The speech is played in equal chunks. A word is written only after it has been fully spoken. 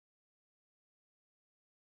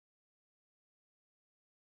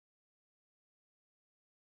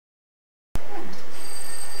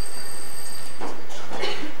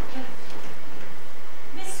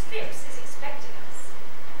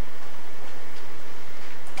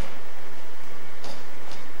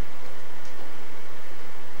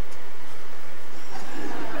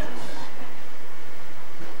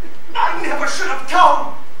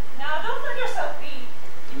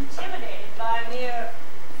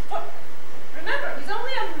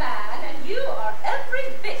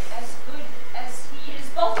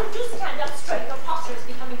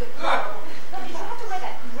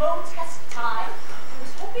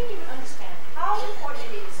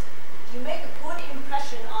good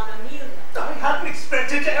impression on Amelia. I hadn't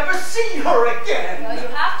expected to ever see her again. Well, you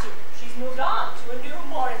have to. She's moved on to a new,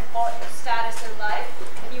 more important status in life,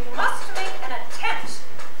 and you must make an attempt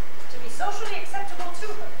to be socially acceptable to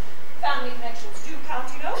her. Family connections do count,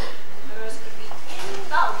 you know. Hers could be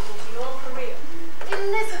invaluable to your career.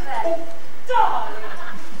 Elizabeth! Oh, darling!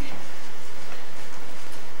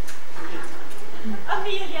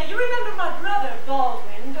 Amelia, you remember my brother,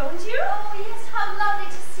 Baldwin, don't you? Oh, yes, how lovely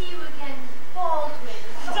to see you again, Baldwin.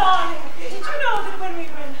 Darling, did you know that when we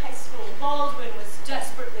were in high school, Baldwin was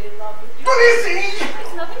desperately in love with you? But is he?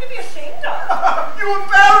 There's nothing to be ashamed of. You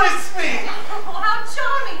embarrass me! Oh, how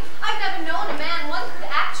charming. I've never known a man one could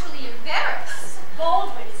actually embarrass.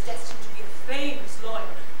 Baldwin is destined to be a famous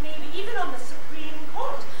lawyer, maybe even on the Supreme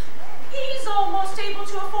Court. He's almost able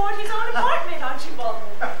to afford his own apartment, aren't you,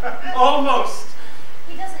 Baldwin? Almost.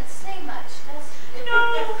 He doesn't say much, does he?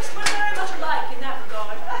 No, we're very much alike in that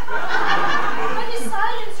regard. But his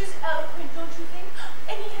silence is eloquent, don't you think?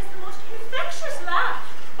 And he has the most infectious laugh.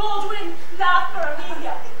 Baldwin, laugh for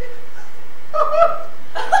Amelia.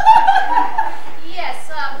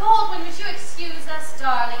 Yes, Baldwin, would you excuse us,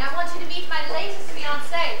 darling? I want you to meet my latest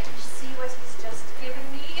fiancé. Did you see what he's just given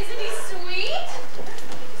me? Isn't he sweet?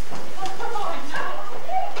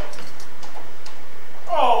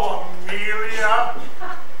 Oh, Amelia.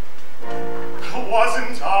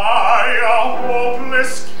 Wasn't I a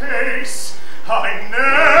hopeless case? I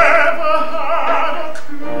never had a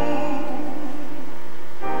clue.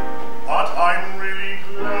 But I'm really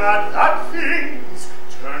glad that things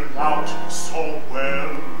turned out so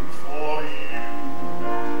well for you.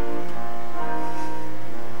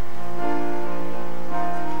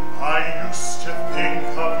 I used to think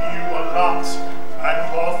of you a lot and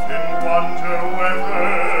often wonder whether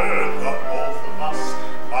the both of us,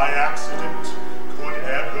 by accident, could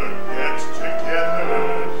ever get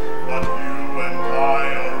together. But you and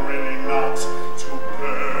I are really not two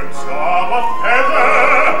birds of a feather,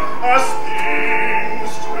 as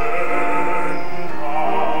things turned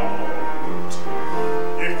out.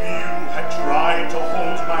 If you had tried to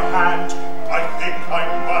hold my hand, I think I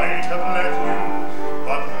might have let you,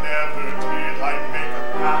 but never did I make a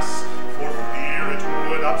pass, for fear it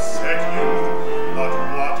would upset you. But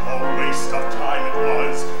what a waste of time it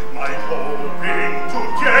was, my hoping to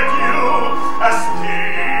get you, as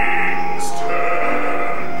things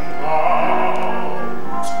turned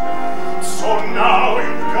out. So now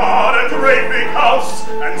you've got a great big house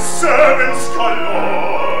and servants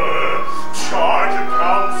galore, charge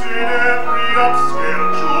accounts in every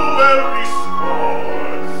upscale jewelry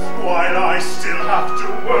store, while I still have to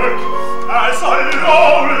work as a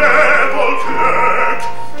low-level clerk.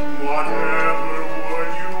 Whatever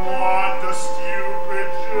would you want a stupid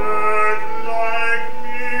jerk like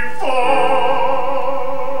me for?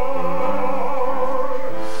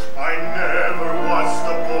 I never was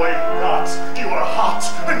the boy who got your hot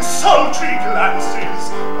and sultry glances.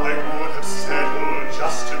 I would have settled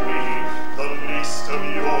just to be the least of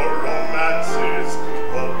your romances.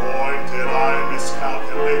 Oh boy, did I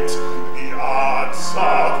miscalculate the odds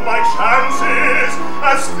of my chances,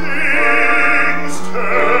 as things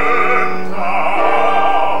turned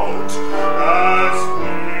out, as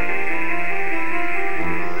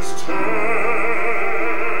things turned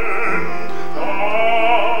out.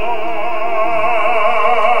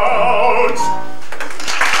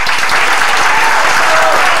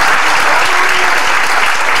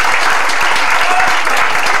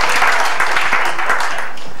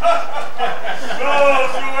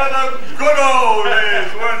 Those were the good old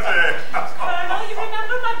days, weren't they? Colonel, you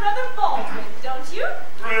remember my brother Baldwin, don't you?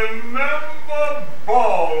 Remember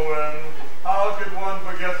Baldwin? How could one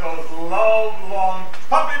forget those long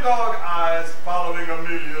puppy dog eyes following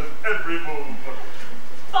Amelia's every move?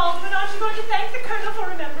 Baldwin, aren't you going to thank the Colonel for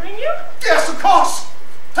remembering you? Yes, of course.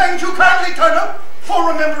 Thank you kindly, Colonel, for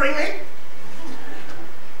remembering me.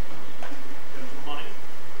 Money.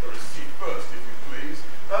 The receipt first, if you please.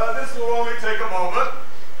 This will only take a moment.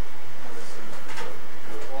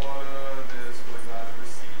 Order, this was not a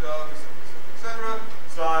receipt of, etc.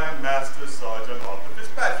 Signed, Master Sergeant Arthur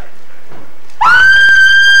Fitzpatrick.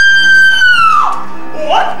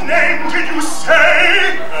 What name did you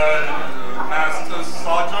say? Master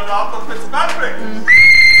Sergeant Arthur Fitzpatrick.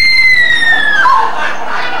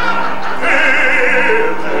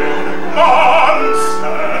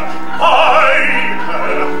 Monster, viper,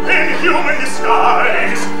 in human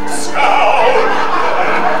disguise, scowl.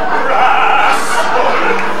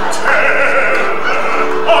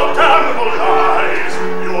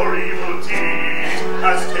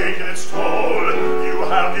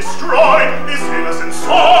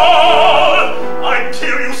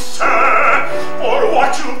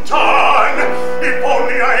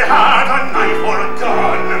 I had a knife or a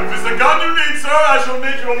gun. If it's the gun you need, sir, I shall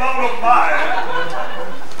make you a loan of mine.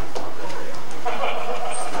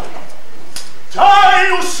 Die,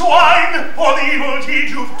 you swine, for the evil deed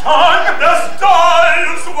you've done! Yes, die,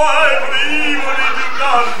 you swine, for the evil deed you've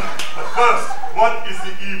done! But first, what is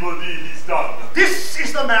the evil deed he's done? This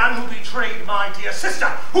is the man who betrayed my dear sister,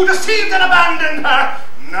 who deceived and abandoned her.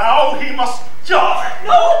 Now he must die.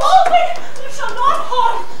 No, Baldwin! You shall not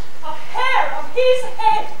harm a hair of his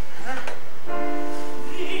head.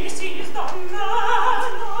 This is the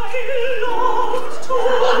man I loved too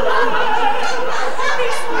well.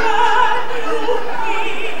 This man you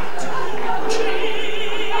need to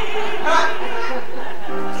change.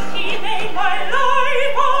 He made my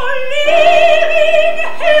life a living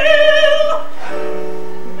hell.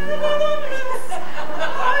 Nevertheless,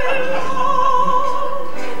 I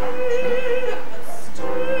love him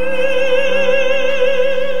still.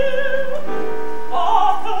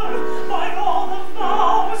 Arthur, by all the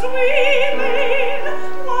vows we made,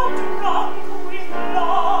 were drunk with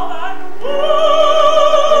love and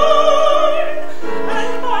wine,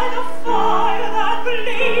 and by the fire that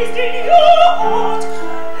blazed in your heart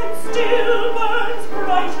and still burns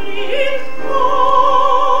brightly in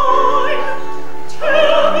mine,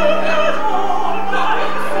 tell me that all my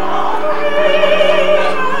suffering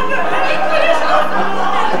and anguish of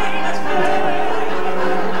mine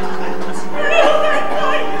tell them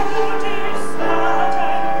why you did sad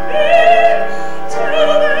and mean,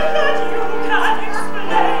 tell them that you can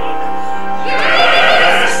explain.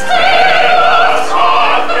 Yes, tell us,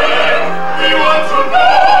 Arthur. We want to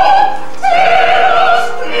know. Tell us,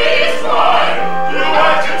 please, why you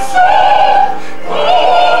acted so.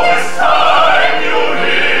 All this time you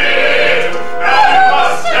lived, and you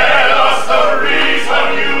must tell us the reason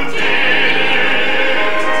you did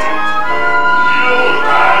it. You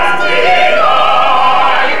can't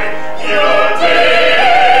deny you did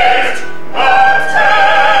it, but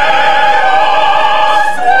tell us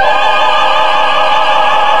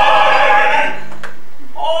why.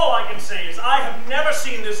 All I can say is I have never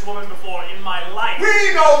seen this woman before in my life.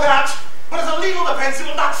 We know that, but as a legal defense, it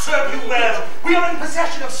will not serve you well. We are in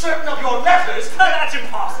possession of certain of your letters That's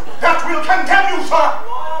impossible. that will condemn you, sir.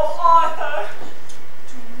 Oh, Arthur,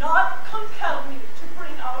 do not compel me to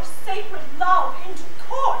bring our sacred love into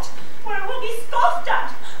court, where it will be scoffed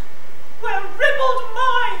at, where ribald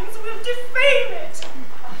minds will defame it.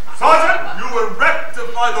 Sergeant, you will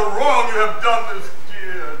rectify the wrong you have done this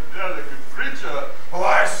dear, delicate creature. Oh,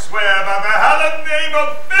 I swear by the hallowed name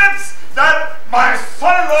of Phipps that my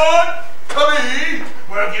son-in-law, to me,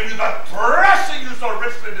 will give you the thrashing you so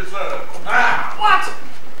richly deserve. Ah, What?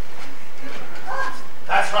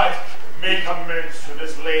 That's right. Make amends to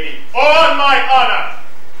this lady. On my honor.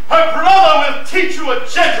 Her brother will teach you a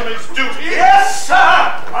gentleman's duty. Yes,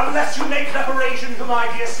 sir, unless you make reparation to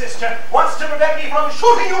my dear sister, wants to prevent me from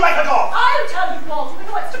shooting you like a dog. I'll tell you, Baldwin,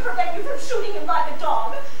 what's to prevent you from shooting him like a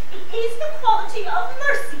dog. It is the quality of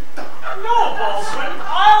mercy. No, Baldwin.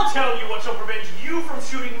 I'll tell you what shall prevent you from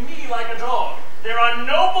shooting me like a dog. There are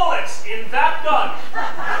no bullets in that gun.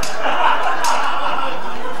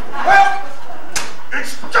 Well,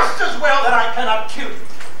 it's just as well that I cannot kill you,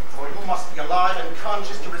 for you must be alive and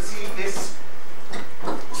conscious to receive this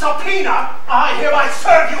subpoena I hereby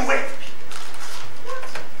serve you with.